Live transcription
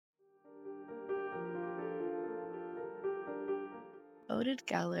Oded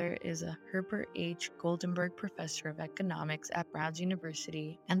Galor is a Herbert H. Goldenberg Professor of Economics at Brown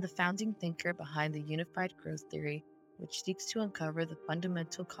University and the founding thinker behind the Unified Growth Theory, which seeks to uncover the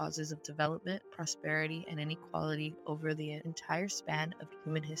fundamental causes of development, prosperity, and inequality over the entire span of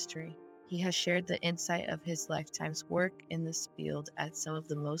human history. He has shared the insight of his lifetime's work in this field at some of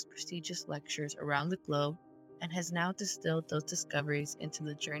the most prestigious lectures around the globe and has now distilled those discoveries into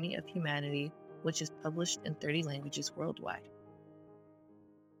the Journey of Humanity, which is published in 30 languages worldwide.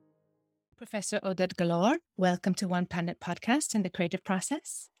 Professor Oded Galor, welcome to One Planet Podcast and the Creative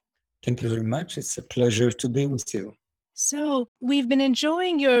Process. Thank you very much. It's a pleasure to be with you. So, we've been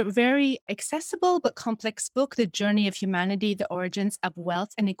enjoying your very accessible but complex book, The Journey of Humanity, The Origins of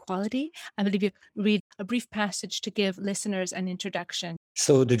Wealth and Equality. I believe you read a brief passage to give listeners an introduction.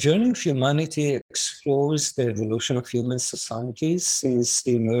 So, The Journey of Humanity explores the evolution of human societies since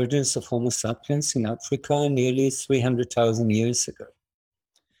the emergence of Homo sapiens in Africa nearly 300,000 years ago.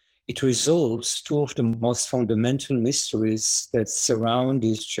 It resolves two of the most fundamental mysteries that surround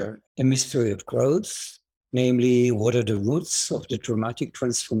this journey. The mystery of growth, namely, what are the roots of the dramatic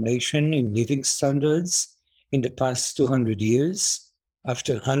transformation in living standards in the past 200 years,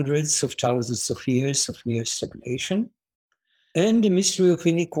 after hundreds of thousands of years of near stagnation? And the mystery of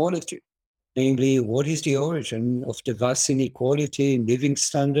inequality, namely, what is the origin of the vast inequality in living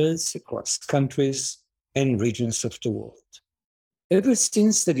standards across countries and regions of the world? Ever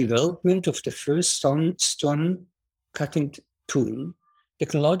since the development of the first stone cutting tool,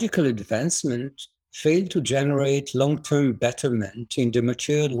 technological advancement failed to generate long-term betterment in the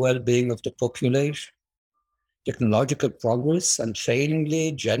material well-being of the population. Technological progress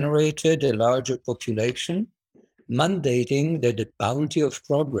unfailingly generated a larger population, mandating that the bounty of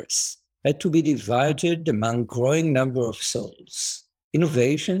progress had to be divided among a growing number of souls.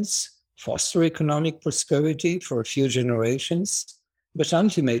 Innovations foster economic prosperity for a few generations, but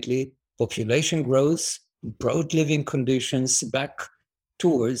ultimately, population growth brought living conditions back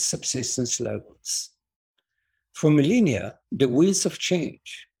towards subsistence levels. For millennia, the wheels of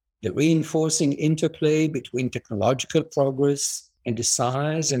change, the reinforcing interplay between technological progress and the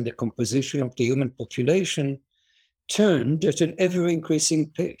size and the composition of the human population, turned at an ever-increasing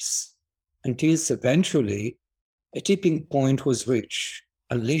pace, until eventually a tipping point was reached,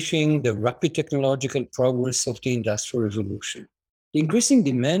 unleashing the rapid technological progress of the Industrial Revolution. The increasing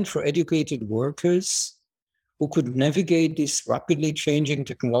demand for educated workers who could navigate this rapidly changing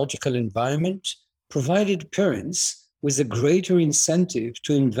technological environment provided parents with a greater incentive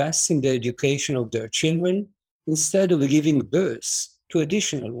to invest in the education of their children instead of giving birth to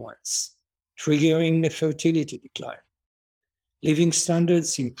additional ones, triggering a fertility decline. Living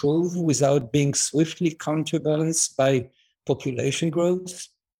standards improve without being swiftly counterbalanced by population growth,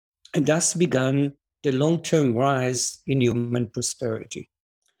 and thus began the long-term rise in human prosperity.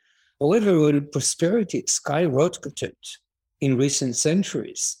 However, when prosperity skyrocketed in recent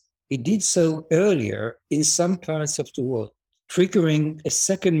centuries, it did so earlier in some parts of the world, triggering a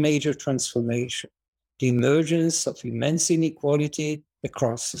second major transformation, the emergence of immense inequality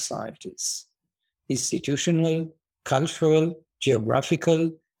across societies. Institutional, cultural,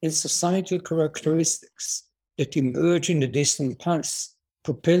 geographical, and societal characteristics that emerge in the distant past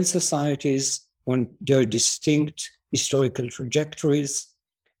propel societies on their distinct historical trajectories,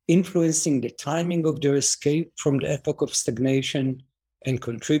 influencing the timing of their escape from the epoch of stagnation and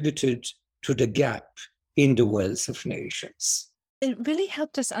contributed to the gap in the wealth of nations. It really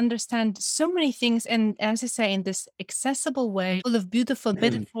helped us understand so many things, and as I say, in this accessible way, full of beautiful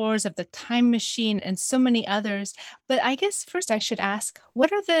metaphors of the time machine and so many others. But I guess first I should ask,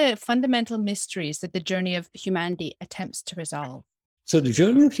 what are the fundamental mysteries that the journey of humanity attempts to resolve? So the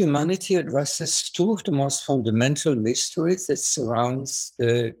journey of humanity addresses two of the most fundamental mysteries that surrounds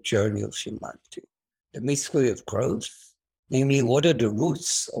the journey of humanity. The mystery of growth, namely, what are the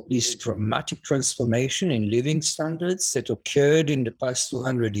roots of this dramatic transformation in living standards that occurred in the past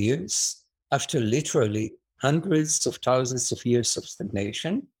 200 years after literally hundreds of thousands of years of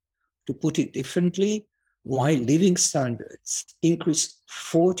stagnation? To put it differently, why living standards increased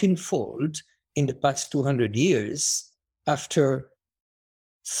 14-fold in the past 200 years after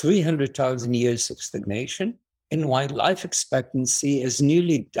 300,000 years of stagnation, and why life expectancy has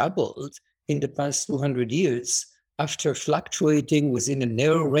nearly doubled in the past 200 years after fluctuating within a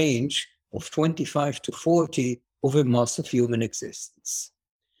narrow range of 25 to 40 over most of human existence.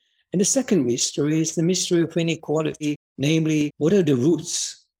 And the second mystery is the mystery of inequality, namely, what are the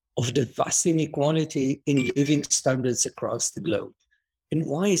roots of the vast inequality in living standards across the globe? And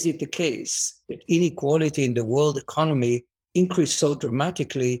why is it the case that inequality in the world economy increased so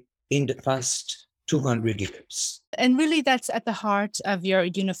dramatically in the past 200 years. And really, that's at the heart of your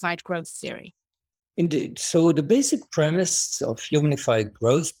unified growth theory. Indeed. So the basic premise of unified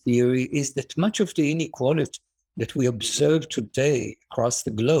growth theory is that much of the inequality that we observe today across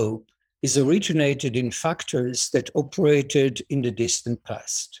the globe is originated in factors that operated in the distant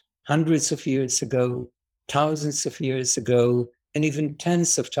past, hundreds of years ago, thousands of years ago, and even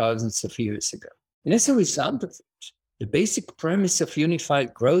tens of thousands of years ago. And as a result of it, the basic premise of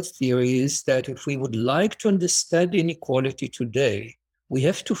unified growth theory is that if we would like to understand inequality today, we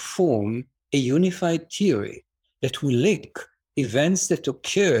have to form a unified theory that will link events that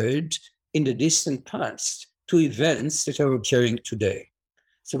occurred in the distant past to events that are occurring today.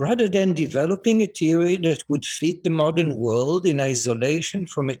 So rather than developing a theory that would fit the modern world in isolation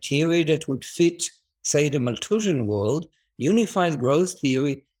from a theory that would fit, say, the Malthusian world, unified growth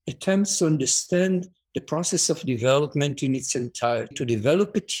theory attempts to understand the process of development in its entirety, to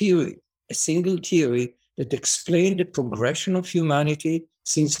develop a theory, a single theory that explained the progression of humanity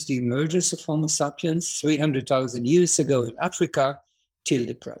since the emergence of Homo sapiens 300,000 years ago in Africa till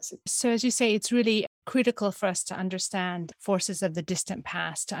the present. So, as you say, it's really critical for us to understand forces of the distant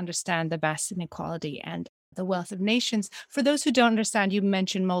past, to understand the vast inequality and the wealth of nations. For those who don't understand, you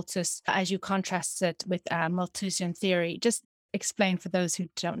mentioned Malthus as you contrast it with Malthusian theory. Just explain for those who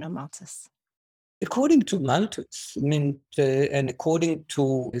don't know Malthus. According to Malthus, and according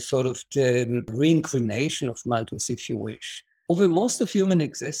to sort of the reincarnation of Malthus, if you wish, over most of human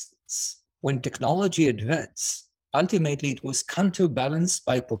existence, when technology advanced, ultimately it was counterbalanced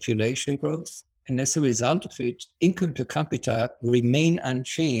by population growth. And as a result of it, income per capita remained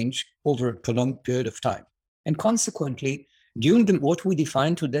unchanged over a prolonged period of time. And consequently, during what we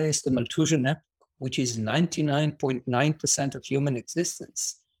define today as the Malthusian epoch, which is 99.9% of human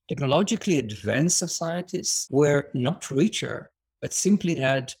existence, technologically advanced societies were not richer, but simply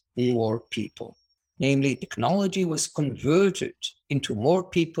had more people. Namely, technology was converted into more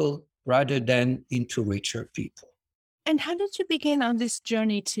people rather than into richer people. And how did you begin on this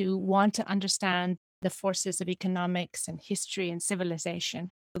journey to want to understand the forces of economics and history and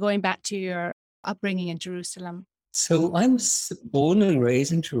civilization, going back to your upbringing in Jerusalem? So I was born and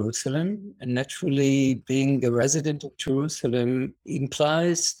raised in Jerusalem, and naturally being a resident of Jerusalem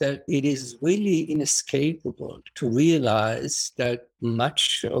implies that it is really inescapable to realize that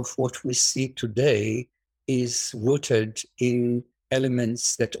much of what we see today is rooted in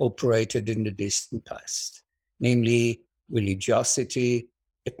elements that operated in the distant past, namely religiosity,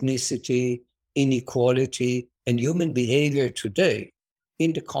 ethnicity, inequality, and human behavior today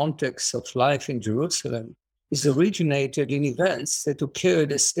in the context of life in Jerusalem is originated in events that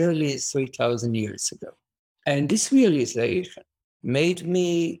occurred as early as 3,000 years ago. And this realization made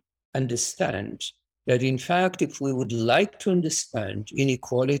me understand that, in fact, if we would like to understand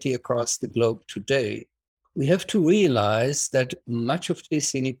inequality across the globe today, we have to realize that much of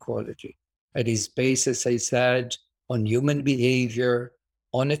this inequality that is based, as I said, on human behavior,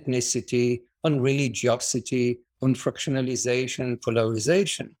 on ethnicity, on religiosity, on fractionalization,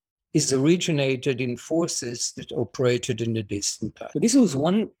 polarization, is originated in forces that operated in the distant past. So this was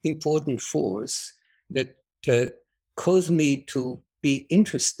one important force that caused me to be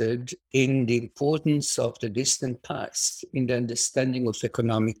interested in the importance of the distant past in the understanding of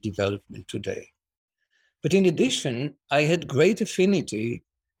economic development today. But in addition, I had great affinity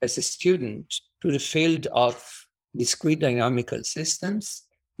as a student to the field of discrete dynamical systems,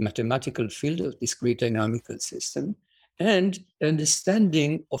 mathematical field of discrete dynamical system, and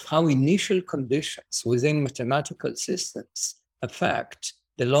understanding of how initial conditions within mathematical systems affect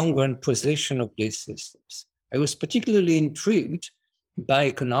the long-run position of these systems. I was particularly intrigued by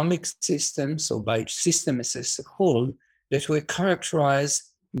economic systems, or by systems as a whole, that were characterized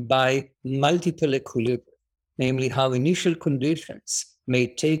by multiple equilibria, namely how initial conditions may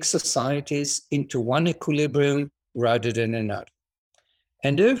take societies into one equilibrium rather than another.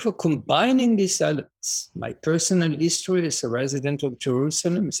 And therefore, combining these elements, my personal history as a resident of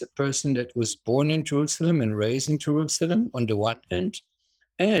Jerusalem, as a person that was born in Jerusalem and raised in Jerusalem on the one hand,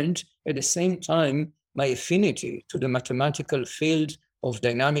 and at the same time, my affinity to the mathematical field of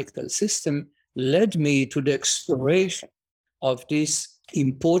dynamical system led me to the exploration of this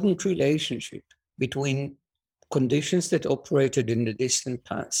important relationship between conditions that operated in the distant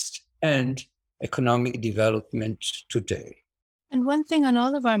past and economic development today. And one thing on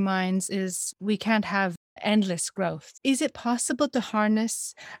all of our minds is we can't have endless growth. Is it possible to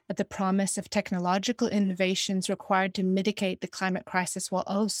harness the promise of technological innovations required to mitigate the climate crisis while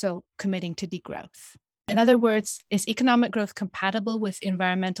also committing to degrowth? In other words, is economic growth compatible with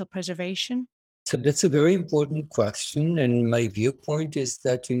environmental preservation? So that's a very important question. And my viewpoint is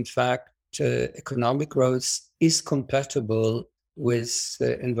that, in fact, economic growth is compatible with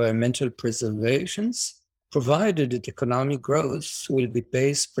environmental preservations, provided that economic growth will be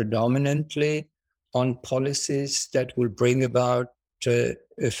based predominantly on policies that will bring about a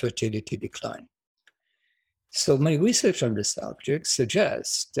fertility decline. So my research on the subject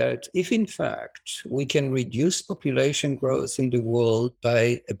suggests that if in fact we can reduce population growth in the world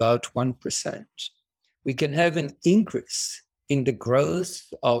by about 1%, we can have an increase in the growth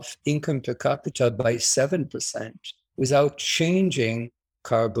of income per capita by 7% without changing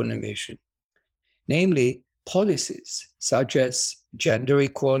carbon emission. Namely, policies such as gender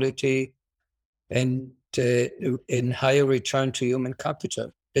equality and higher return to human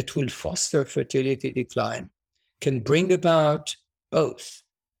capital that will foster fertility decline can bring about both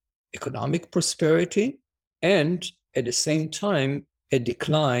economic prosperity and at the same time a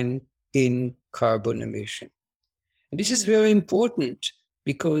decline in carbon emission. And this is very important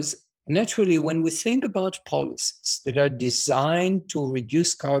because naturally when we think about policies that are designed to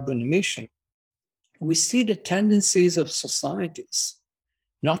reduce carbon emission, we see the tendencies of societies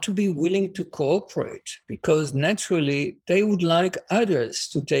not to be willing to cooperate because naturally they would like others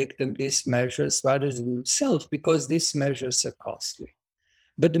to take these measures rather than themselves because these measures are costly.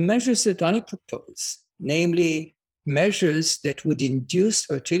 But the measures that I propose, namely measures that would induce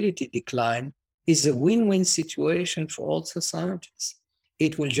fertility decline, is a win-win situation for all societies.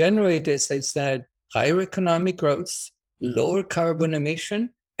 It will generate, as I said, higher economic growth, lower carbon emission,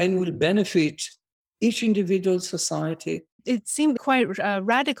 and will benefit each individual society. It seemed quite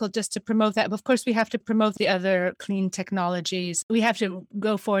radical just to promote that. But of course, we have to promote the other clean technologies. We have to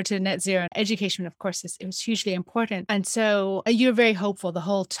go forward to net zero. Education, of course, is hugely important. And so you're very hopeful. The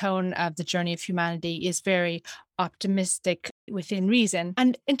whole tone of the journey of humanity is very optimistic within reason.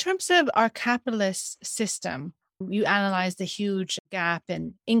 And in terms of our capitalist system, you analyze the huge gap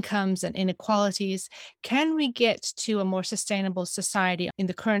in incomes and inequalities. Can we get to a more sustainable society in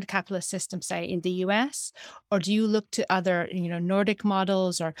the current capitalist system, say in the US? Or do you look to other, Nordic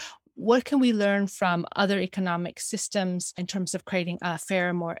models, or what can we learn from other economic systems in terms of creating a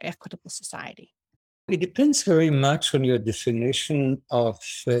fairer, more equitable society? It depends very much on your definition of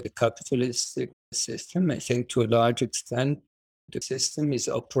the capitalistic system. I think to a large extent, the system is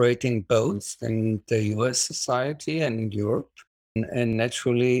operating both in the US society and in Europe. And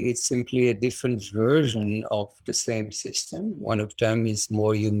naturally, it's simply a different version of the same system. One of them is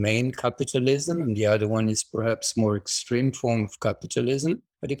more humane capitalism, and the other one is perhaps more extreme form of capitalism.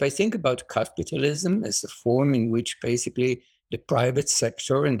 But if I think about capitalism as a form in which basically the private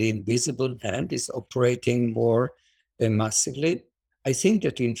sector and the invisible hand is operating more massively, I think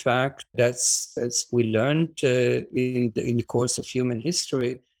that in fact, that's as we learned in the course of human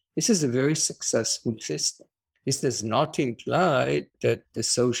history, this is a very successful system. This does not imply that the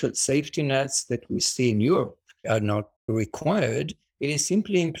social safety nets that we see in Europe are not required. It is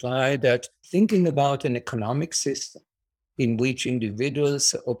simply implied that thinking about an economic system in which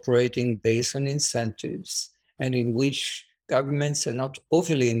individuals are operating based on incentives and in which governments are not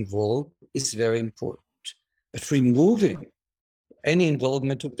overly involved is very important. But removing any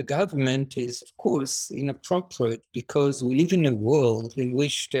involvement of the government is, of course, inappropriate because we live in a world in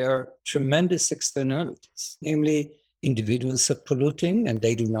which there are tremendous externalities. Namely, individuals are polluting and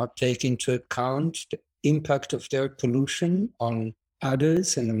they do not take into account the impact of their pollution on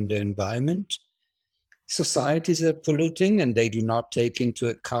others and on the environment. Societies are polluting and they do not take into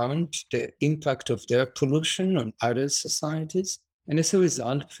account the impact of their pollution on other societies. And as a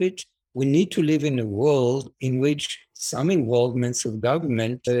result of it, we need to live in a world in which some involvements of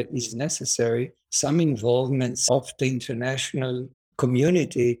government is necessary, some involvements of the international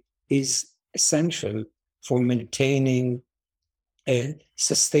community is essential for maintaining a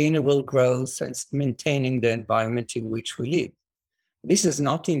sustainable growth and maintaining the environment in which we live. This does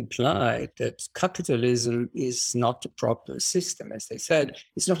not imply that capitalism is not a proper system. As I said,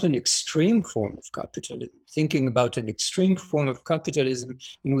 it's not an extreme form of capitalism. Thinking about an extreme form of capitalism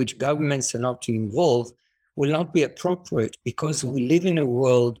in which governments are not involved will not be appropriate because we live in a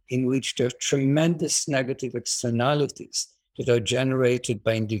world in which there are tremendous negative externalities that are generated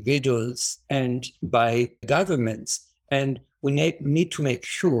by individuals and by governments. And we need to make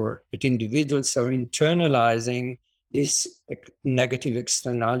sure that individuals are internalizing these negative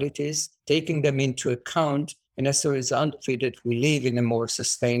externalities, taking them into account, and as a result of it, that we live in a more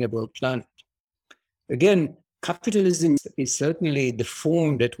sustainable planet. Again, capitalism is certainly the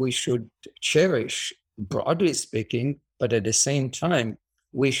form that we should cherish, broadly speaking, but at the same time,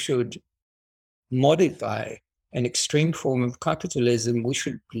 we should modify an extreme form of capitalism. We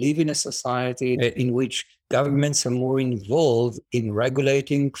should live in a society in which governments are more involved in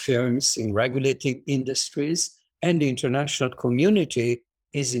regulating firms, in regulating industries, and the international community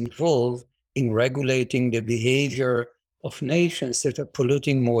is involved in regulating the behavior of nations that are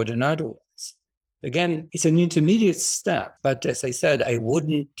polluting more than others. Again, it's an intermediate step, but as I said, I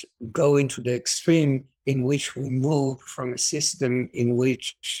wouldn't go into the extreme in which we move from a system in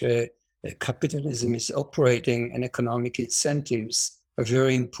which capitalism is operating and economic incentives are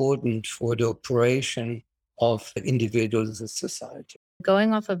very important for the operation of individuals and society.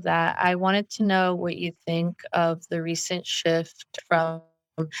 Going off of that, I wanted to know what you think of the recent shift from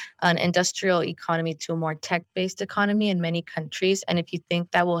an industrial economy to a more tech-based economy in many countries, and if you think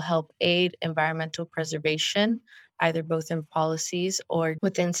that will help aid environmental preservation, either both in policies or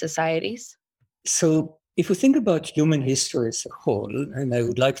within societies. So if we think about human history as a whole, and I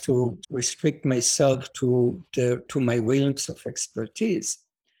would like to restrict myself to my realms of expertise,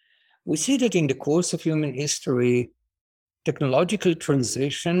 we see that in the course of human history, technological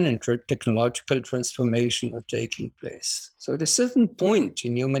transition and technological transformation are taking place. So at a certain point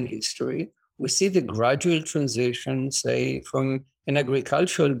in human history, we see the gradual transition, say, from an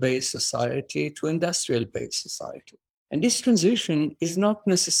agricultural-based society to industrial-based society. And this transition is not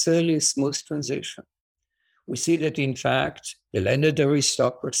necessarily a smooth transition. We see that, in fact, the landed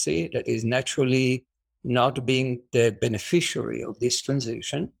aristocracy that is naturally not being the beneficiary of this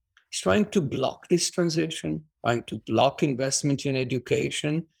transition is trying to block this transition, trying to block investment in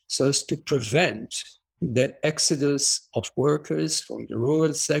education so as to prevent the exodus of workers from the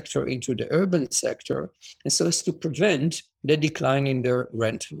rural sector into the urban sector, and so as to prevent the decline in their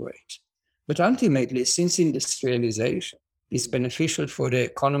rental rate. But ultimately, since industrialization is beneficial for the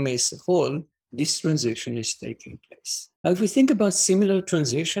economy as a whole, this transition is taking place. Now, if we think about similar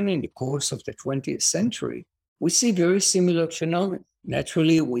transition in the course of the 20th century, we see very similar phenomena.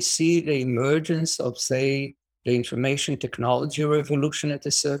 Naturally, we see the emergence of, say, the information technology revolution at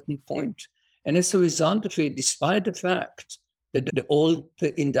a certain point. And as a result of it, despite the fact that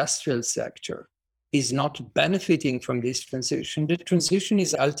the industrial sector is not benefiting from this transition, the transition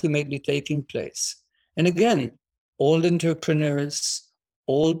is ultimately taking place. And again, all entrepreneurs,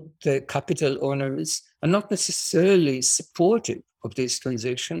 all the capital owners are not necessarily supportive of this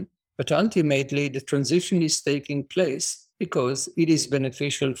transition, but ultimately the transition is taking place because it is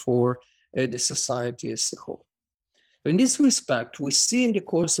beneficial for the society as a whole. In this respect, we see in the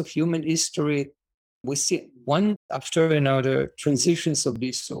course of human history, we see one after another transitions of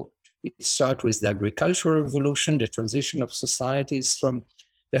this sort. It starts with the agricultural revolution, the transition of societies from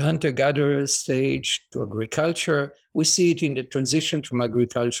the hunter-gatherer stage to agriculture. We see it in the transition from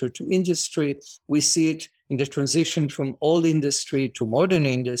agriculture to industry. We see it in the transition from old industry to modern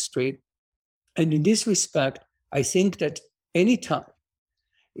industry. And in this respect, I think that any time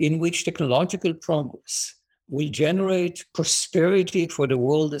in which technological progress will generate prosperity for the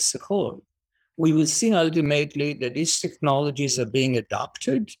world as a whole, we will see ultimately that these technologies are being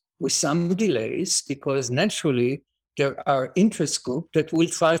adopted with some delays, because naturally there are interest groups that will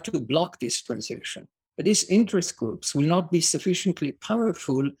try to block this transition. But these interest groups will not be sufficiently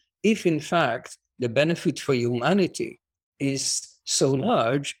powerful if, in fact, the benefit for humanity is so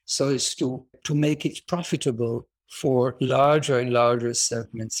large so as to make it profitable for larger and larger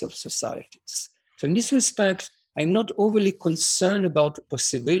segments of societies. So in this respect, I'm not overly concerned about the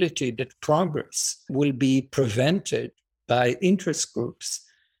possibility that progress will be prevented by interest groups.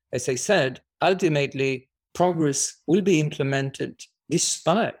 As I said, ultimately, progress will be implemented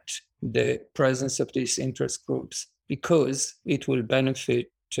despite the presence of these interest groups, because it will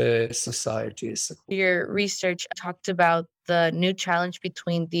benefit societies. Your research talked about the new challenge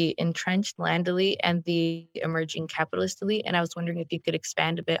between the entrenched land elite and the emerging capitalist elite, and I was wondering if you could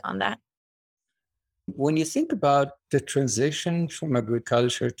expand a bit on that. When you think about the transition from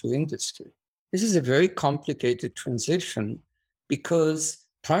agriculture to industry, this is a very complicated transition, because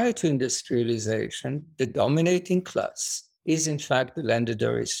prior to industrialization, the dominating class is in fact the landed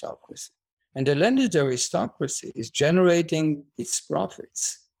aristocracy. And the landed aristocracy is generating its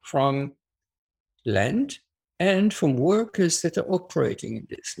profits from land and from workers that are operating in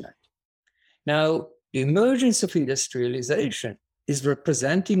this land. Now, the emergence of industrialization is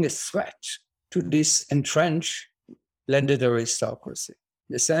representing a threat to this entrenched landed aristocracy,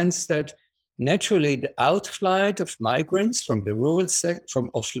 in the sense that naturally the outflight of migrants from the rural sector,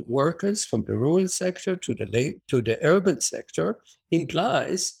 of workers from the rural sector to the urban sector,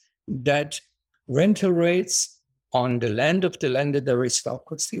 implies that rental rates on the land of the landed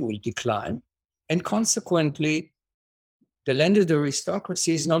aristocracy will decline. And consequently, the landed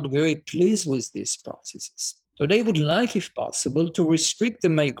aristocracy is not very pleased with these processes. So they would like, if possible, to restrict the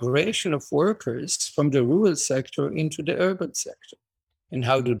migration of workers from the rural sector into the urban sector. And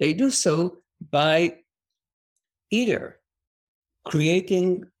how do they do so? By either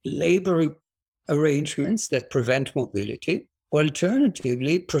creating labor arrangements that prevent mobility, or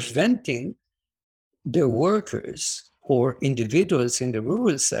alternatively, preventing the workers or individuals in the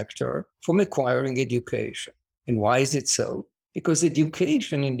rural sector from acquiring education. And why is it so? Because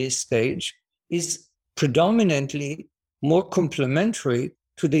education in this stage is predominantly more complementary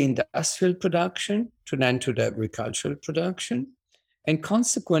to the industrial production than to the agricultural production. And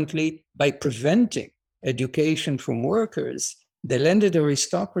consequently, by preventing education from workers, the landed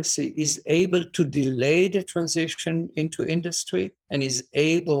aristocracy is able to delay the transition into industry and is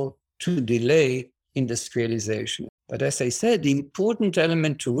able to delay industrialization. But as I said, the important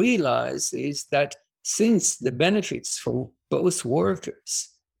element to realize is that since the benefits for both workers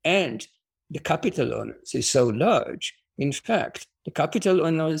and the capital owners is so large, in fact, the capital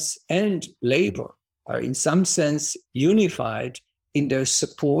owners and labor are in some sense unified in their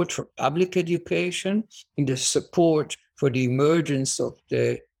support for public education, in their support for the emergence of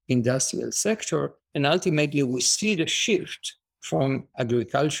the industrial sector. And ultimately, we see the shift from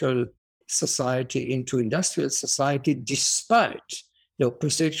agricultural society into industrial society despite the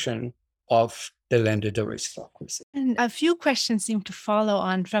opposition of the landed aristocracy. And a few questions seem to follow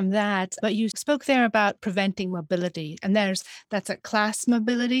on from that, but you spoke there about preventing mobility, and that's a class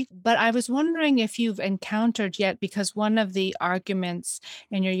mobility. But I was wondering if you've encountered yet, because one of the arguments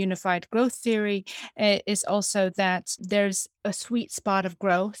in your unified growth theory is also that there's a sweet spot of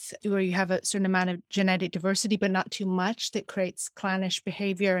growth where you have a certain amount of genetic diversity, but not too much, that creates clannish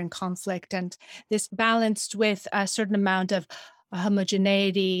behavior and conflict, and this balanced with a certain amount of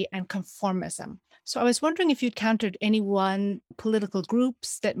homogeneity and conformism. So I was wondering if you'd countered any political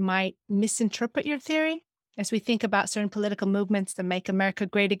groups that might misinterpret your theory as we think about certain political movements that make America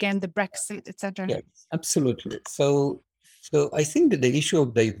great again, the Brexit, etc. Yes, absolutely. So I think that the issue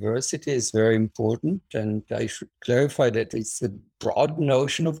of diversity is very important, and I should clarify that it's a broad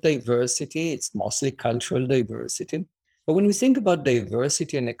notion of diversity. It's mostly cultural diversity. But when we think about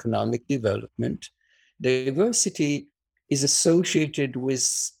diversity and economic development, diversity is associated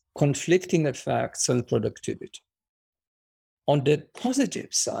with conflicting effects on productivity. On the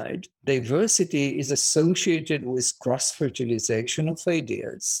positive side, diversity is associated with cross-fertilization of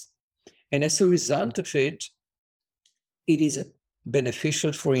ideas. And as a result of it, it is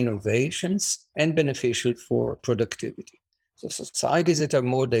beneficial for innovations and beneficial for productivity. So societies that are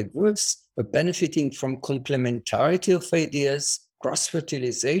more diverse are benefiting from complementarity of ideas,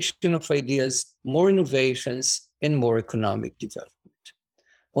 cross-fertilization of ideas, more innovations, and more economic development.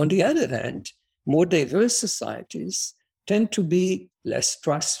 On the other hand, more diverse societies tend to be less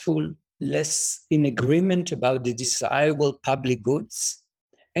trustful, less in agreement about the desirable public goods,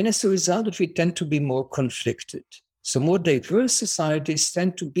 and as a result of it, tend to be more conflicted. So more diverse societies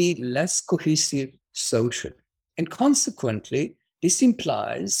tend to be less cohesive socially. And consequently, this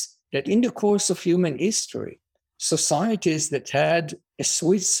implies that in the course of human history, societies that had a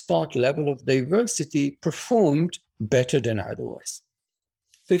sweet spot level of diversity performed better than otherwise.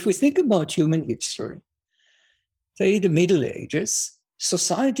 So if we think about human history, say the Middle Ages,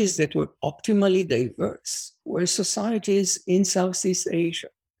 societies that were optimally diverse were societies in Southeast Asia.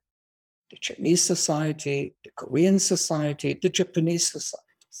 The Chinese society, the Korean society, the Japanese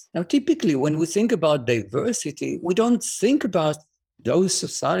societies. Now, typically, when we think about diversity, we don't think about those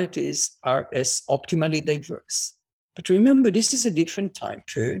societies are as optimally diverse. But remember, this is a different time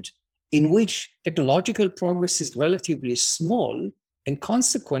period in which technological progress is relatively small, and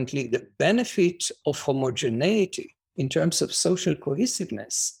consequently, the benefit of homogeneity in terms of social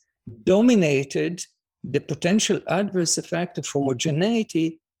cohesiveness dominated the potential adverse effect of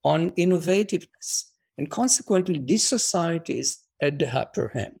homogeneity on innovativeness. And consequently, these societies had the upper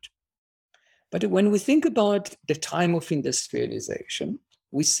hand. But when we think about the time of industrialization,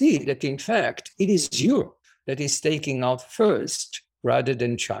 we see that, in fact, it is Europe that is taking out first rather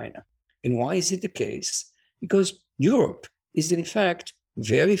than China. And why is it the case? Because Europe is, in fact,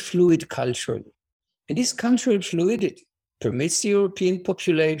 very fluid culturally. And this cultural fluidity permits the European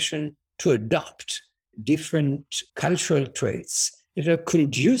population to adopt different cultural traits that are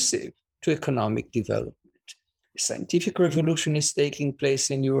conducive to economic development. The scientific revolution is taking place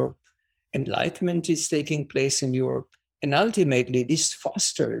in Europe. Enlightenment is taking place in Europe. And ultimately, this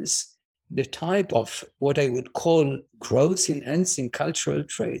fosters the type of what I would call growth-enhancing cultural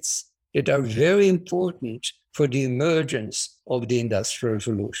traits that are very important for the emergence of the Industrial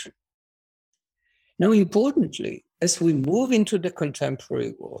Revolution. Now, importantly, as we move into the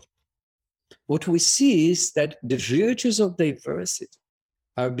contemporary world, what we see is that the virtues of diversity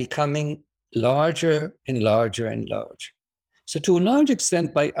are becoming larger and larger and larger. So to a large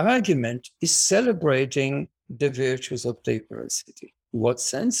extent, by argument, is celebrating the virtues of diversity. In what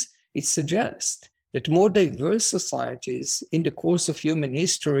sense? It suggests that more diverse societies in the course of human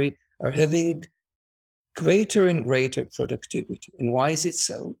history are having greater and greater productivity. And why is it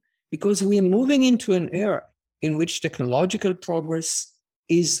so? Because we are moving into an era in which technological progress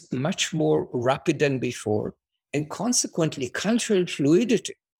is much more rapid than before, and consequently, cultural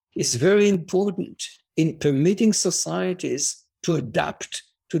fluidity is very important in permitting societies to adapt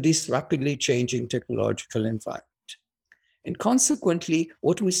to this rapidly changing technological environment. And consequently,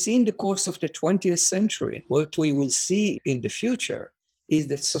 what we see in the course of the 20th century, what we will see in the future, is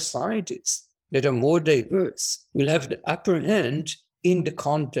that societies that are more diverse will have the upper hand in the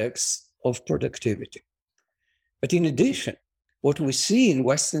context of productivity. But in addition, what we see in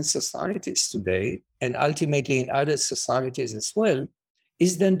Western societies today, and ultimately in other societies as well,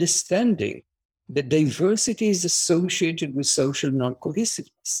 is the understanding that diversity is associated with social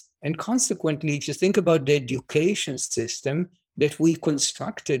non-cohesiveness. And consequently, if you think about the education system that we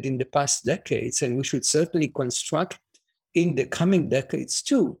constructed in the past decades, and we should certainly construct in the coming decades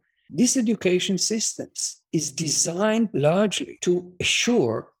too, this education systems is designed largely to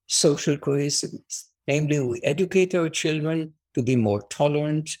assure social cohesiveness. Namely, we educate our children to be more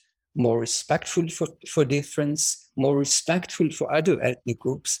tolerant, more respectful for difference, more respectful for other ethnic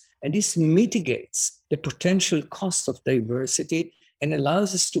groups. And this mitigates the potential cost of diversity and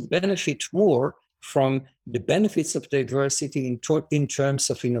allows us to benefit more from the benefits of diversity in terms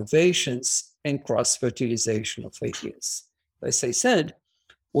of innovations and cross-fertilization of ideas. As I said,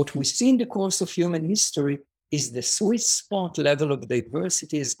 what we see in the course of human history is the sweet spot level of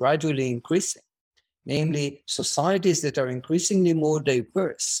diversity is gradually increasing. Namely, societies that are increasingly more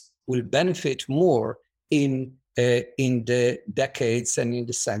diverse will benefit more in the decades and in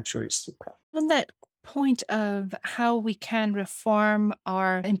the centuries to come. On that point of how we can reform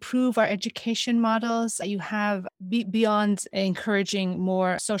or improve our education models, you have beyond encouraging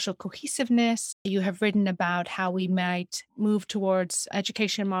more social cohesiveness, you have written about how we might move towards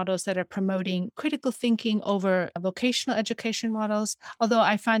education models that are promoting critical thinking over vocational education models. Although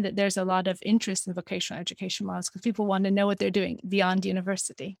I find that there's a lot of interest in vocational education models because people want to know what they're doing beyond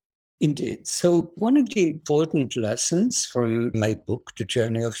university. Indeed. So one of the important lessons from my book, The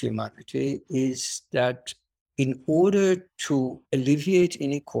Journey of Humanity, is that in order to alleviate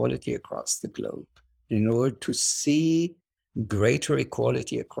inequality across the globe, in order to see greater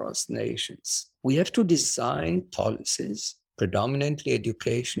equality across nations, we have to design policies, predominantly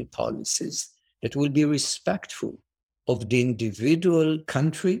education policies, that will be respectful of the individual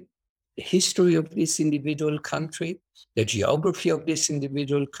country, the history of this individual country, the geography of this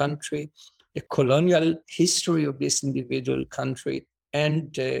individual country, the colonial history of this individual country,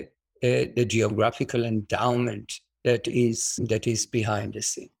 and the geographical endowment that is behind the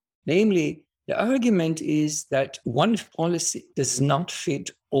scene. Namely, the argument is that one policy does not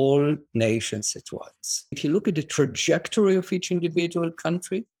fit all nations at once. If you look at the trajectory of each individual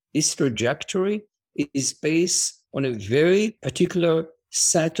country, this trajectory is based on a very particular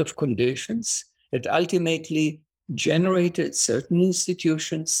set of conditions that ultimately generated certain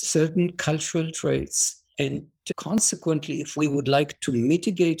institutions, certain cultural traits. And consequently, if we would like to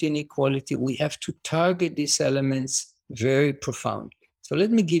mitigate inequality, we have to target these elements very profoundly. So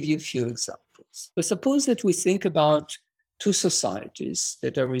let me give you a few examples. So suppose that we think about two societies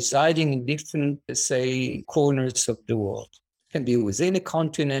that are residing in different, say, corners of the world. It can be within a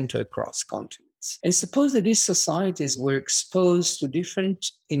continent or across continents. And suppose that these societies were exposed to different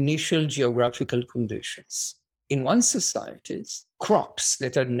initial geographical conditions. In one society, crops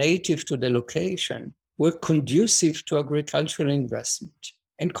that are native to the location were conducive to agricultural investment.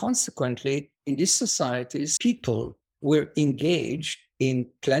 And consequently, in these societies, people were engaged in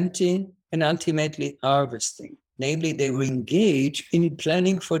planting and ultimately harvesting. Namely, they were engaged in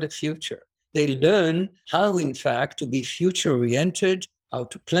planning for the future. They learn how, in fact, to be future-oriented, how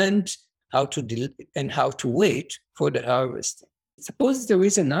to plant, how to wait for the harvesting. Suppose there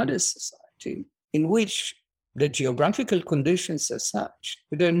is another society in which the geographical conditions are such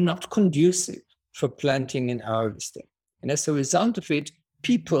that they're not conducive for planting and harvesting. And as a result of it,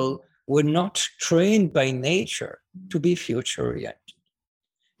 people were not trained by nature to be future-oriented.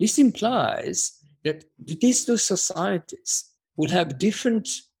 This implies that these two societies will have different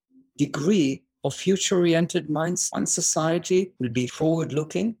degree of future-oriented minds. One society will be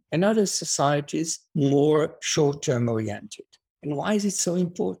forward-looking, and other societies more short-term oriented. And why is it so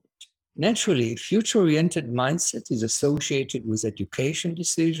important? Naturally, future-oriented mindset is associated with education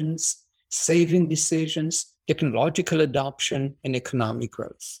decisions, saving decisions, technological adoption, and economic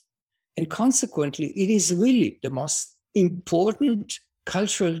growth. And consequently, it is really the most important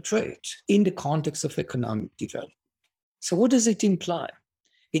cultural trait in the context of economic development. So what does it imply?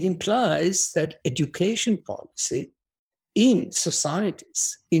 It implies that education policy in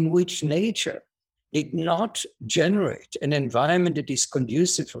societies in which nature did not generate an environment that is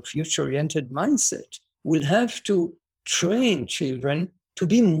conducive for future-oriented mindset will have to train children to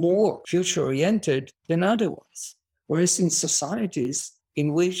be more future-oriented than otherwise. Whereas in societies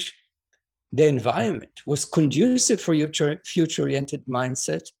in which the environment was conducive for future-oriented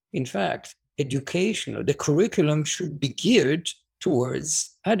mindset, in fact, education or the curriculum should be geared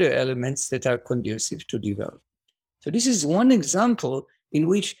towards other elements that are conducive to development. So this is one example in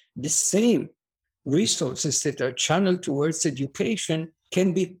which the same resources that are channeled towards education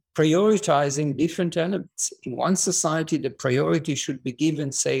can be prioritizing different elements. In one society, the priority should be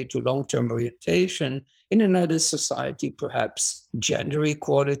given, say, to long-term orientation. In another society, perhaps gender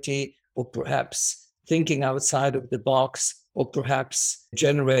equality, or perhaps thinking outside of the box, or perhaps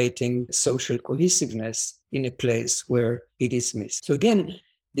generating social cohesiveness in a place where it is missed. So again,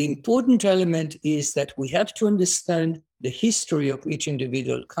 the important element is that we have to understand the history of each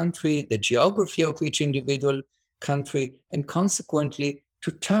individual country, the geography of each individual country, and consequently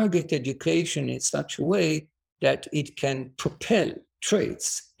to target education in such a way that it can propel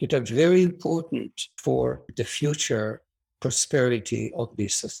traits that are very important for the future prosperity of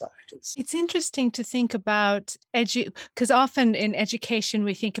these societies. It's interesting to think about because often in education,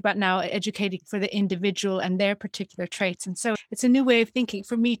 we think about now educating for the individual and their particular traits. And so it's a new way of thinking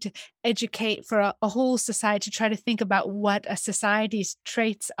for me to educate for a whole society, to try to think about what a society's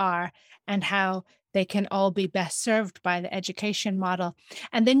traits are and how they can all be best served by the education model.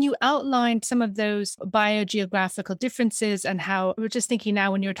 And then you outlined some of those biogeographical differences and how we're just thinking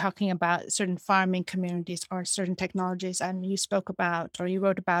now when you're talking about certain farming communities or certain technologies, and you spoke about, or you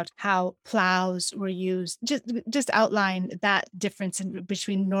wrote about how plows were used. Just outline that difference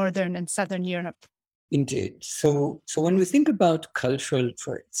between Northern and Southern Europe. Indeed. So when we think about cultural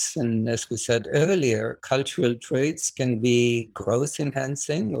traits, and as we said earlier, cultural traits can be growth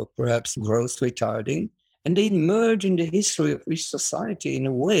enhancing or perhaps growth retarding, and they emerge in the history of each society in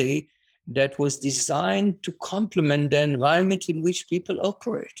a way that was designed to complement the environment in which people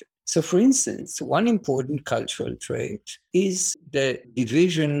operate. So for instance, one important cultural trait is the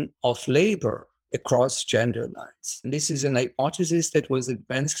division of labor across gender lines. And this is an hypothesis that was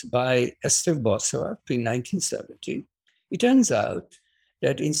advanced by Esther Bosserap in 1970. It turns out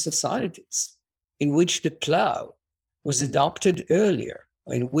that in societies in which the plow was adopted earlier,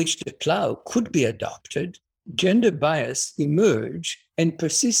 in which the plow could be adopted, gender bias emerged and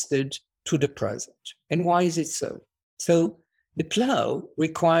persisted to the present. And why is it so? So the plow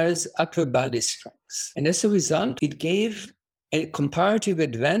requires upper body strength. And as a result, it gave a comparative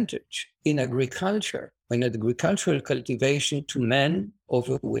advantage in agriculture, in agricultural cultivation to men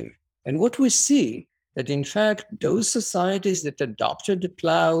over women. And what we see that in fact, those societies that adopted the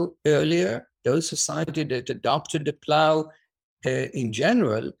plow earlier, those societies that adopted the plow in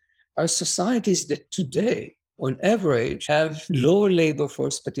general, are societies that today, on average, have lower labor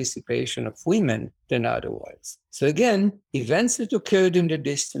force participation of women than otherwise. So again, events that occurred in the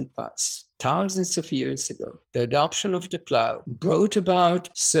distant past, thousands of years ago, the adoption of the plow brought about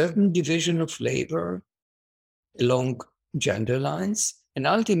certain division of labor along gender lines, and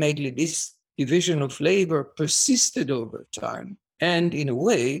ultimately this division of labor persisted over time, and in a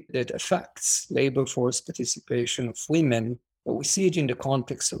way that affects labor force participation of women. We see it in the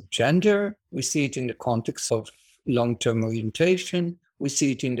context of gender, we see it in the context of long-term orientation, we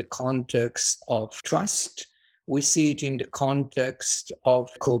see it in the context of trust, we see it in the context of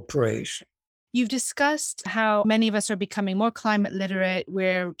cooperation. You've discussed how many of us are becoming more climate literate.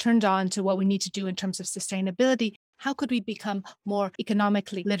 We're turned on to what we need to do in terms of sustainability. How could we become more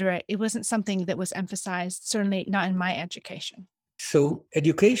economically literate? It wasn't something that was emphasized, certainly not in my education. So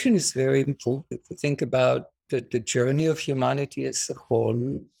education is very important. If we think about the journey of humanity as a whole,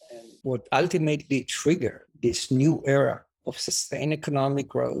 and what ultimately triggered this new era of sustained economic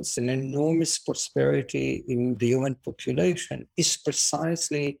growth and enormous prosperity in the human population is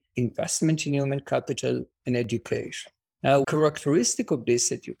precisely investment in human capital and education. Now, characteristic of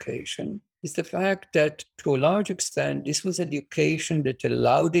this education is the fact that to a large extent, this was education that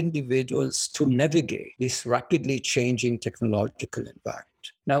allowed individuals to navigate this rapidly changing technological environment.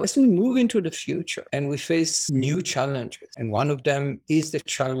 Now, as we move into the future and we face new challenges, and one of them is the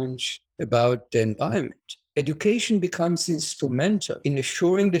challenge about the environment, education becomes instrumental in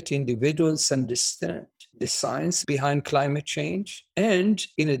assuring that individuals understand the science behind climate change, and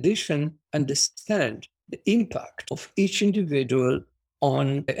in addition, understand the impact of each individual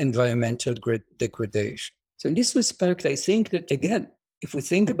on environmental degradation. So in this respect, I think that, again, if we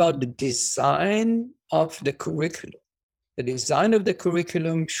think about the design of the curriculum, the design of the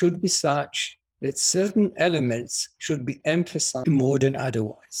curriculum should be such that certain elements should be emphasized more than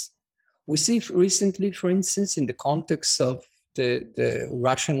otherwise. We see recently, for instance, in the context of the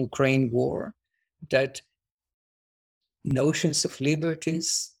Russian-Ukraine war, that notions of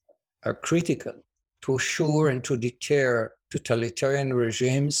liberties are critical to assure and to deter totalitarian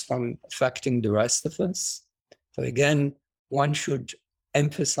regimes from affecting the rest of us. So again, one should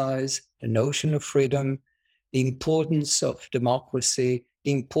emphasize the notion of freedom, the importance of democracy,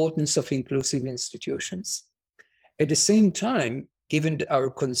 the importance of inclusive institutions. At the same time, given our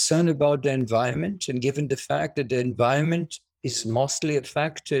concern about the environment and given the fact that the environment is mostly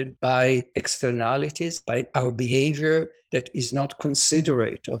affected by externalities, by our behavior that is not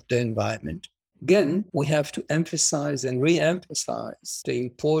considerate of the environment, again, we have to emphasize and re-emphasize the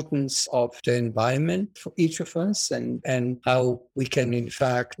importance of the environment for each of us and how we can, in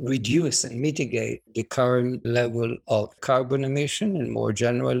fact, reduce and mitigate the current level of carbon emission. And more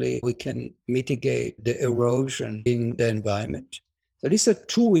generally, we can mitigate the erosion in the environment. So these are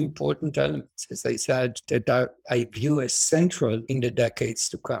two important elements, as I said, that I view as central in the decades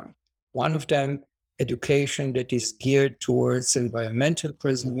to come. One of them, education that is geared towards environmental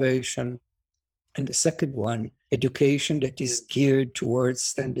preservation. And the second one, education that is geared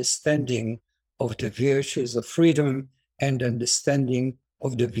towards understanding of the virtues of freedom and understanding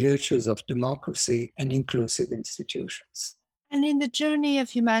of the virtues of democracy and inclusive institutions. And in the journey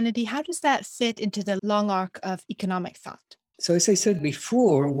of humanity, how does that fit into the long arc of economic thought? So as I said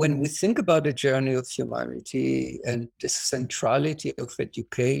before, when we think about the journey of humanity and the centrality of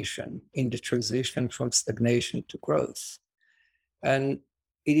education in the transition from stagnation to growth, and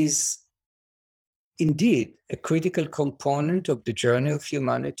it is indeed a critical component of the journey of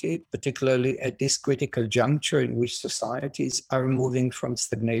humanity, particularly at this critical juncture in which societies are moving from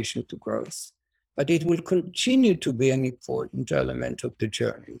stagnation to growth. But it will continue to be an important element of the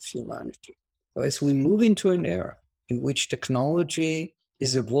journey of humanity. So as we move into an era in which technology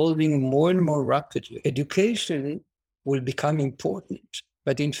is evolving more and more rapidly, education will become important.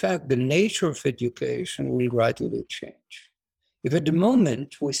 But in fact, the nature of education will gradually change. If at the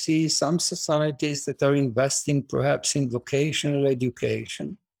moment we see some societies that are investing perhaps in vocational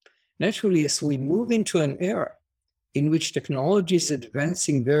education, naturally, as we move into an era in which technology is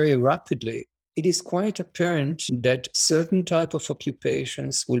advancing very rapidly, it is quite apparent that certain type of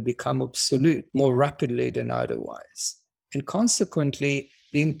occupations will become obsolete more rapidly than otherwise. And consequently,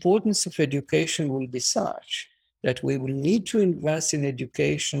 the importance of education will be such that we will need to invest in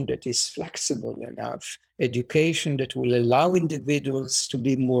education that is flexible enough, education that will allow individuals to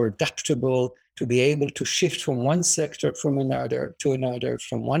be more adaptable, to be able to shift from one sector from another to another,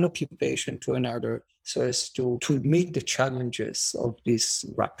 from one occupation to another, so as to meet the challenges of this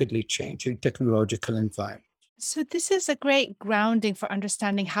rapidly changing technological environment. So, this is a great grounding for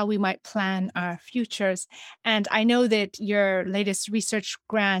understanding how we might plan our futures. And I know that your latest research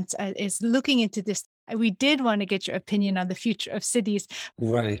grant is looking into this. We did want to get your opinion on the future of cities.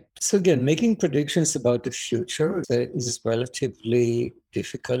 Right. So again, making predictions about the future is relatively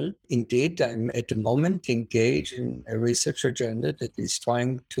difficult. Indeed, I'm at the moment engaged in a research agenda that is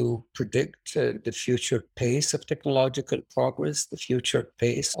trying to predict the future pace of technological progress, the future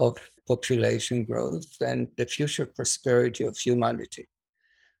pace of population growth, and the future prosperity of humanity.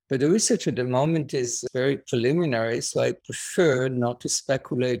 But the research at the moment is very preliminary, so I prefer not to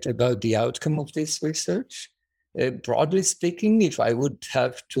speculate about the outcome of this research. Broadly speaking, if I would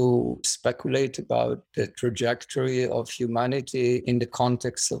have to speculate about the trajectory of humanity in the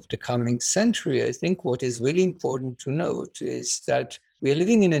context of the coming century, I think what is really important to note is that we are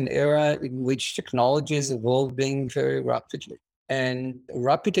living in an era in which technology is evolving very rapidly. And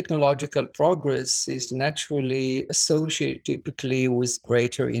rapid technological progress is naturally associated typically with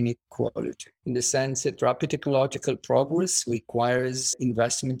greater inequality, in the sense that rapid technological progress requires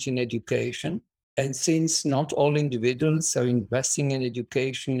investment in education. And since not all individuals are investing in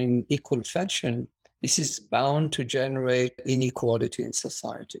education in equal fashion, this is bound to generate inequality in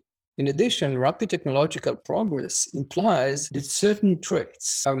society. In addition, rapid technological progress implies that certain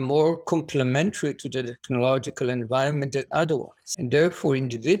traits are more complementary to the technological environment than otherwise. And therefore,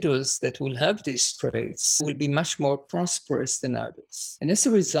 individuals that will have these traits will be much more prosperous than others. And as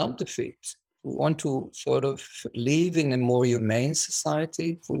a result of it, we want to sort of live in a more humane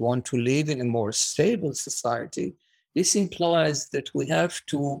society. We want to live in a more stable society. This implies that we have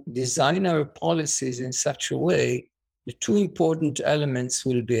to design our policies in such a way that two important elements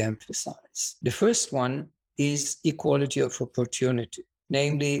will be emphasized. The first one is equality of opportunity.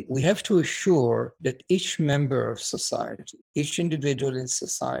 Namely, we have to assure that each member of society, each individual in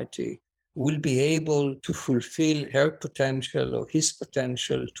society, will be able to fulfill her potential or his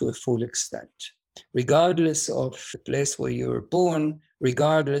potential to a full extent, regardless of the place where you were born,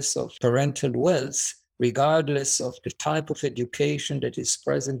 regardless of parental wealth, regardless of the type of education that is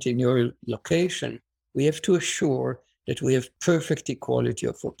present in your location. We have to assure that we have perfect equality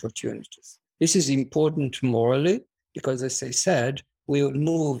of opportunities. This is important morally because, as I said, we will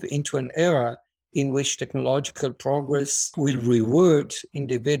move into an era in which technological progress will reward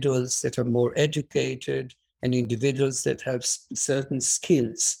individuals that are more educated and individuals that have certain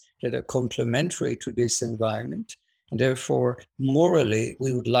skills that are complementary to this environment. And therefore, morally,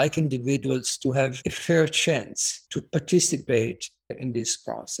 we would like individuals to have a fair chance to participate in this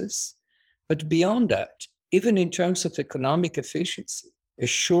process. But beyond that, even in terms of economic efficiency,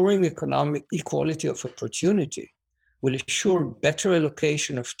 assuring economic equality of opportunity will assure better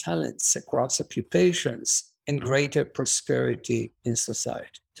allocation of talents across occupations and greater prosperity in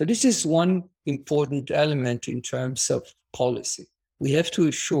society. So this is one important element in terms of policy. We have to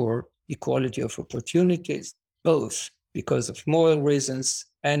assure equality of opportunities, both because of moral reasons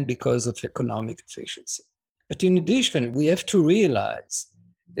and because of economic efficiency. But in addition, we have to realize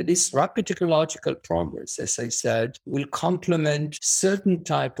that this rapid technological progress, as I said, will complement certain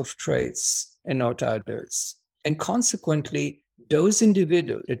type of traits and not others. And consequently, those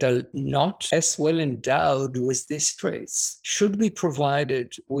individuals that are not as well endowed with these traits should be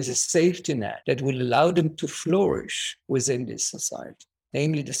provided with a safety net that will allow them to flourish within this society.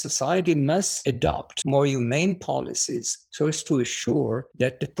 Namely, the society must adopt more humane policies so as to assure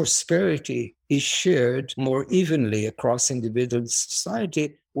that the prosperity is shared more evenly across individual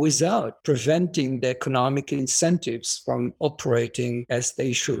society without preventing the economic incentives from operating as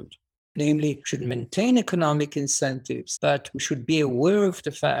they should. Namely, we should maintain economic incentives, but we should be aware of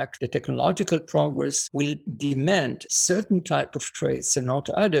the fact that technological progress will demand certain type of traits and not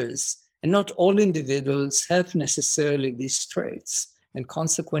others. And not all individuals have necessarily these traits. And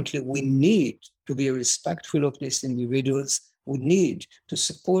consequently, we need to be respectful of these individuals. We need to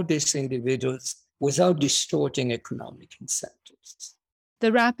support these individuals without distorting economic incentives.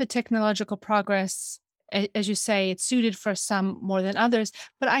 The rapid technological progress, as you say, it's suited for some more than others.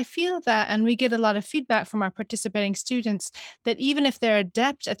 But I feel that, and we get a lot of feedback from our participating students, that even if they're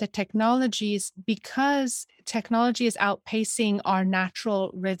adept at the technologies, because technology is outpacing our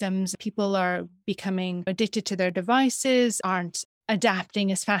natural rhythms, people are becoming addicted to their devices, aren't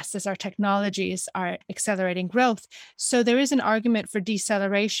adapting as fast as our technologies are accelerating growth. So there is an argument for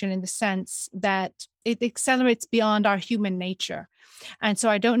deceleration in the sense that it accelerates beyond our human nature. And so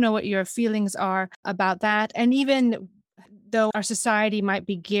I don't know what your feelings are about that. And even though our society might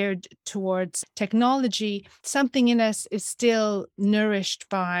be geared towards technology, something in us is still nourished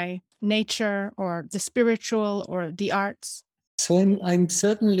by nature or the spiritual or the arts. So I'm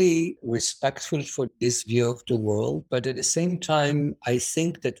certainly respectful for this view of the world, but at the same time, I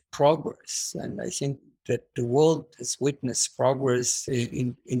think that progress, and I think that the world has witnessed progress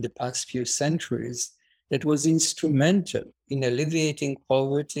in the past few centuries that was instrumental in alleviating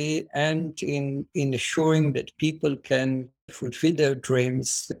poverty and in assuring that people can fulfill their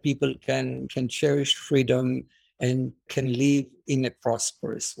dreams, that people can cherish freedom and can live in a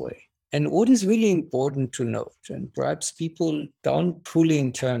prosperous way. And what is really important to note, and perhaps people don't fully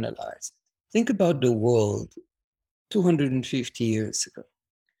internalize, think about the world 250 years ago.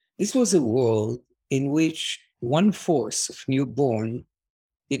 This was a world in which 1/4 of newborn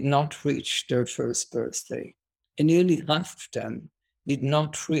did not reach their first birthday, and nearly half of them did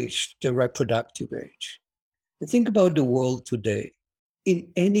not reach the reproductive age. And think about the world today.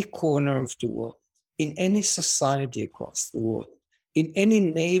 In any corner of the world, in any society across the world, in any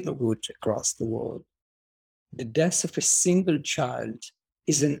neighborhood across the world, the death of a single child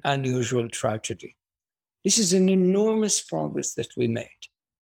is an unusual tragedy. This is an enormous progress that we made.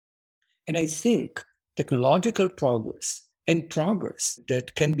 And I think technological progress and progress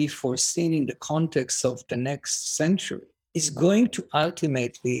that can be foreseen in the context of the next century is going to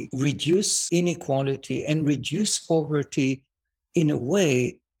ultimately reduce inequality and reduce poverty in a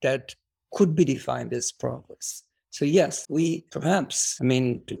way that could be defined as progress. So yes, we perhaps,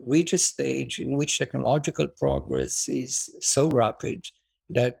 to reach a stage in which technological progress is so rapid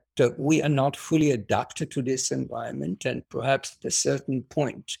that we are not fully adapted to this environment, and perhaps at a certain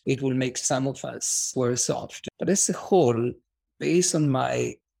point, it will make some of us worse off. But as a whole, based on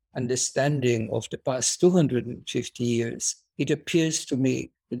my understanding of the past 250 years, it appears to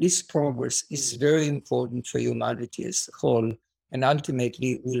me that this progress is very important for humanity as a whole and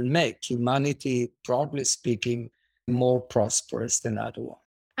ultimately will make humanity, broadly speaking, more prosperous than otherwise.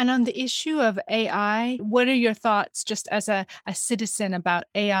 And on the issue of AI, what are your thoughts just as a citizen about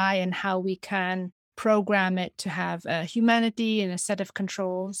AI and how we can program it to have humanity and a set of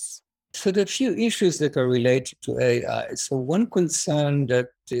controls? So there are a few issues that are related to AI. So one concern that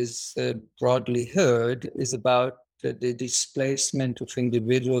is broadly heard is about the displacement of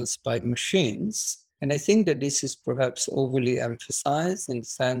individuals by machines. And I think that this is perhaps overly emphasized in the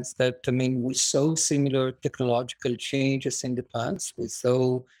sense that, we saw similar technological changes in the past. We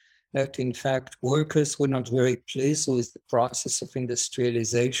saw that, in fact, workers were not very pleased with the process of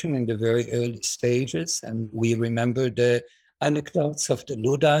industrialization in the very early stages. And we remember the anecdotes of the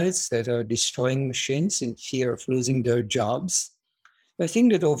Luddites that are destroying machines in fear of losing their jobs. I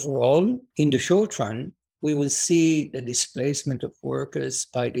think that overall, in the short run, we will see the displacement of workers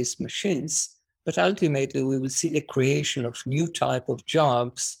by these machines, but ultimately we will see the creation of new type of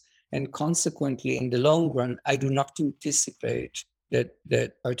jobs. And consequently, in the long run, I do not anticipate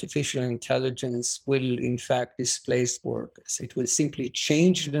that artificial intelligence will in fact displace workers. It will simply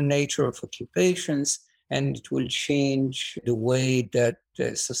change the nature of occupations, and it will change the way that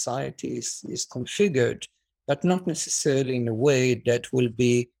society is configured, but not necessarily in a way that will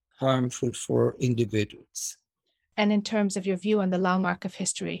be harmful for individuals. And in terms of your view on the long arc of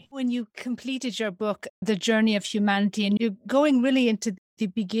history, when you completed your book, The Journey of Humanity, and you're going really into the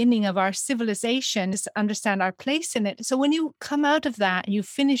beginning of our civilization to understand our place in it. So when you come out of that, you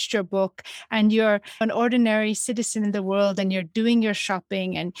finished your book and you're an ordinary citizen in the world and you're doing your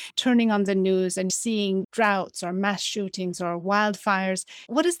shopping and turning on the news and seeing droughts or mass shootings or wildfires,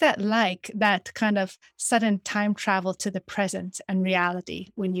 what is that like, that kind of sudden time travel to the present and reality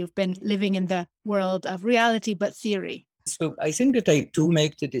when you've been living in the world of reality but theory? So I think that I do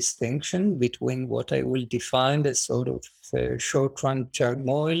make the distinction between what I will define as sort of short-run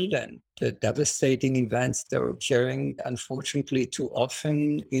turmoil and the devastating events that are occurring, unfortunately, too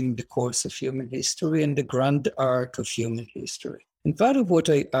often in the course of human history and the grand arc of human history. And part of what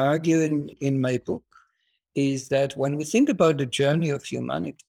I argue in my book is that when we think about the journey of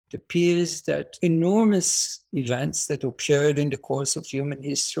humanity, it appears that enormous events that occurred in the course of human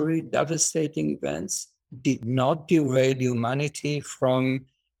history, devastating events, did not derail humanity from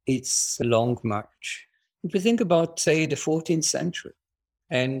its long march. If you think about, say, the 14th century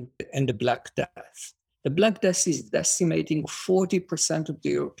and the Black Death, the Black Death is decimating 40% of the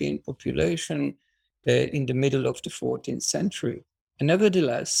European population in the middle of the 14th century. And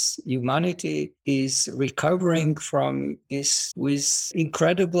nevertheless, humanity is recovering from this with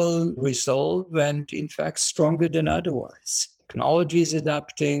incredible resolve and, in fact, stronger than otherwise. Technology is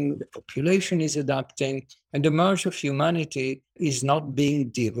adapting, the population is adapting, and the march of humanity is not being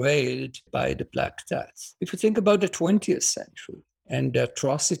derailed by the Black Death. If you think about the 20th century and the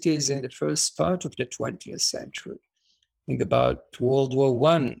atrocities in the first part of the 20th century, think about World War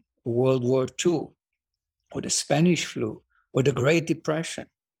I, World War II, or the Spanish flu, or the Great Depression.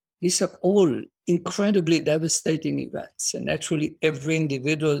 These are all incredibly devastating events. And naturally, every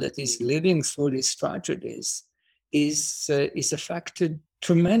individual that is living through these tragedies is affected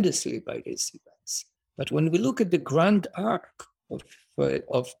tremendously by these events. But when we look at the grand arc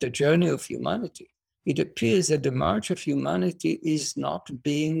of the journey of humanity, it appears that the march of humanity is not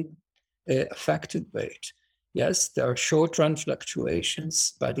being affected by it. Yes, there are short-run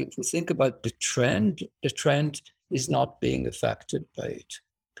fluctuations, but if we think about the trend is not being affected by it.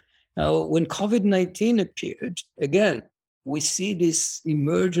 Now, when COVID-19 appeared, again, we see this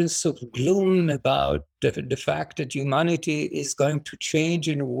emergence of gloom about the fact that humanity is going to change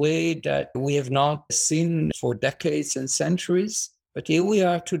in a way that we have not seen for decades and centuries. But here we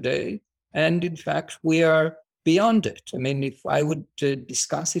are today, and in fact, we are beyond it. If I would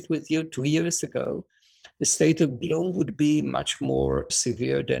discuss it with you 2 years ago, the state of gloom would be much more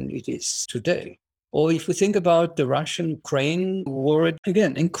severe than it is today. Or if we think about the Russian-Ukraine war,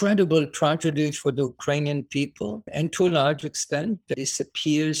 again, incredible tragedy for the Ukrainian people. And to a large extent, this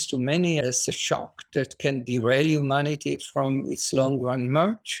appears to many as a shock that can derail humanity from its long-run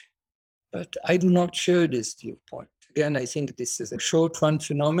march. But I do not share this viewpoint. Again, I think this is a short-run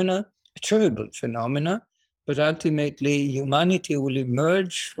phenomena, a terrible phenomena, but ultimately humanity will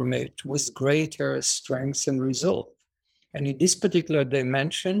emerge from it with greater strength and resolve. And in this particular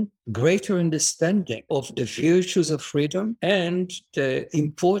dimension, greater understanding of the virtues of freedom and the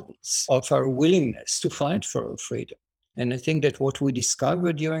importance of our willingness to fight for our freedom. And I think that what we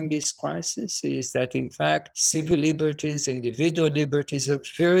discovered during this crisis is that, in fact, civil liberties, individual liberties are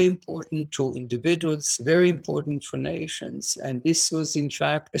very important to individuals, very important for nations. And this was, in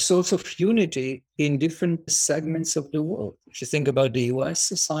fact, a source of unity in different segments of the world. If you think about the US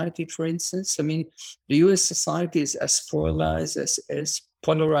society, for instance, I mean, the US society is as polarized as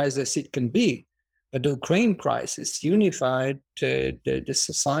it can be. But the Ukraine crisis unified the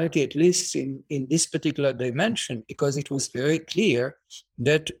society, at least in this particular dimension, because it was very clear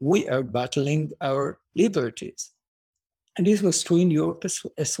that we are battling our liberties. And this was true in Europe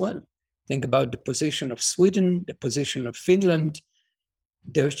as well. Think about the position of Sweden, the position of Finland.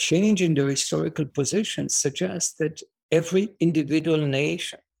 Their change in their historical position suggests that every individual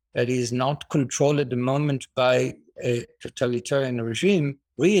nation that is not controlled at the moment by a totalitarian regime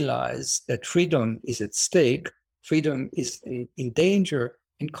realize that freedom is at stake, freedom is in danger,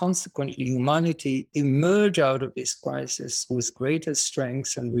 and consequently humanity emerge out of this crisis with greater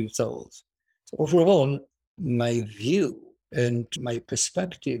strength and resolve. So overall, my view and my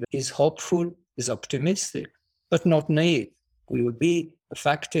perspective is hopeful, is optimistic, but not naive. We will be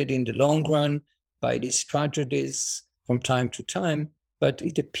affected in the long run by these tragedies from time to time, but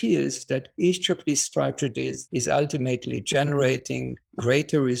it appears that each of these tragedies is ultimately generating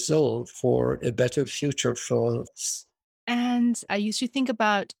greater resolve for a better future for all of us. And I used to think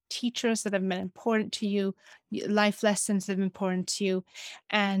about teachers that have been important to you, life lessons that have been important to you,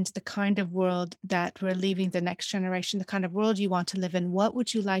 and the kind of world that we're leaving the next generation, the kind of world you want to live in. What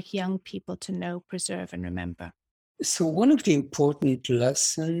would you like young people to know, preserve, and remember? So one of the important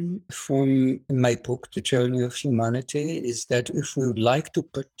lessons from my book, The Journey of Humanity, is that if we would like to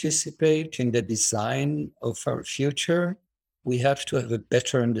participate in the design of our future, we have to have a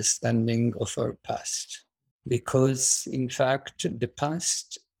better understanding of our past. Because in fact, the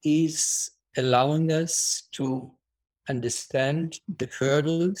past is allowing us to understand the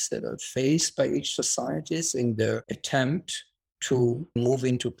hurdles that are faced by each societies in their attempt to move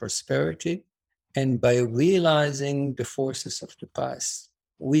into prosperity. And by realizing the forces of the past,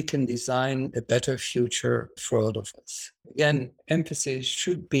 we can design a better future for all of us. Again, emphasis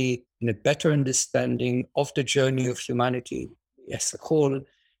should be in a better understanding of the journey of humanity as a whole,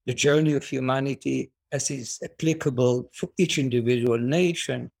 the journey of humanity as is applicable for each individual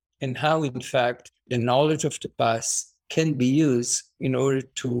nation, and how, in fact, the knowledge of the past can be used in order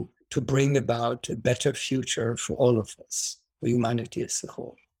to bring about a better future for all of us, for humanity as a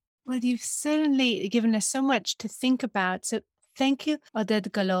whole. Well, you've certainly given us so much to think about. So thank you, Oded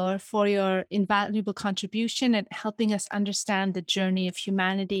Galor, for your invaluable contribution and helping us understand the journey of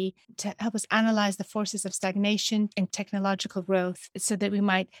humanity, to help us analyze the forces of stagnation and technological growth so that we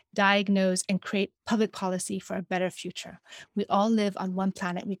might diagnose and create public policy for a better future. We all live on one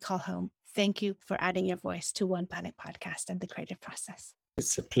planet we call home. Thank you for adding your voice to One Planet Podcast and the creative process.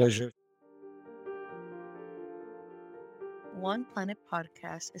 It's a pleasure. One Planet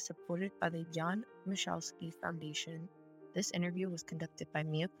Podcast is supported by the Jan Michalski Foundation. This interview was conducted by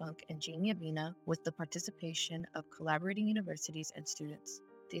Mia Funk and Jamie Abina with the participation of collaborating universities and students.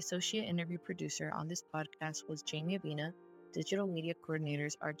 The associate interview producer on this podcast was Jamie Abina. Digital media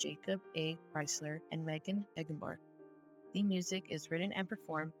coordinators are Jacob A. Chrysler and Megan Eggenborg. The music is written and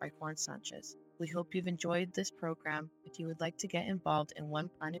performed by Juan Sanchez. We hope you've enjoyed this program. If you would like to get involved in One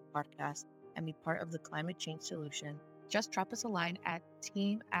Planet Podcast and be part of the climate change solution, just drop us a line at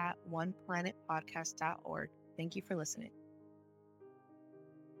team@oneplanetpodcast.org. Thank you for listening.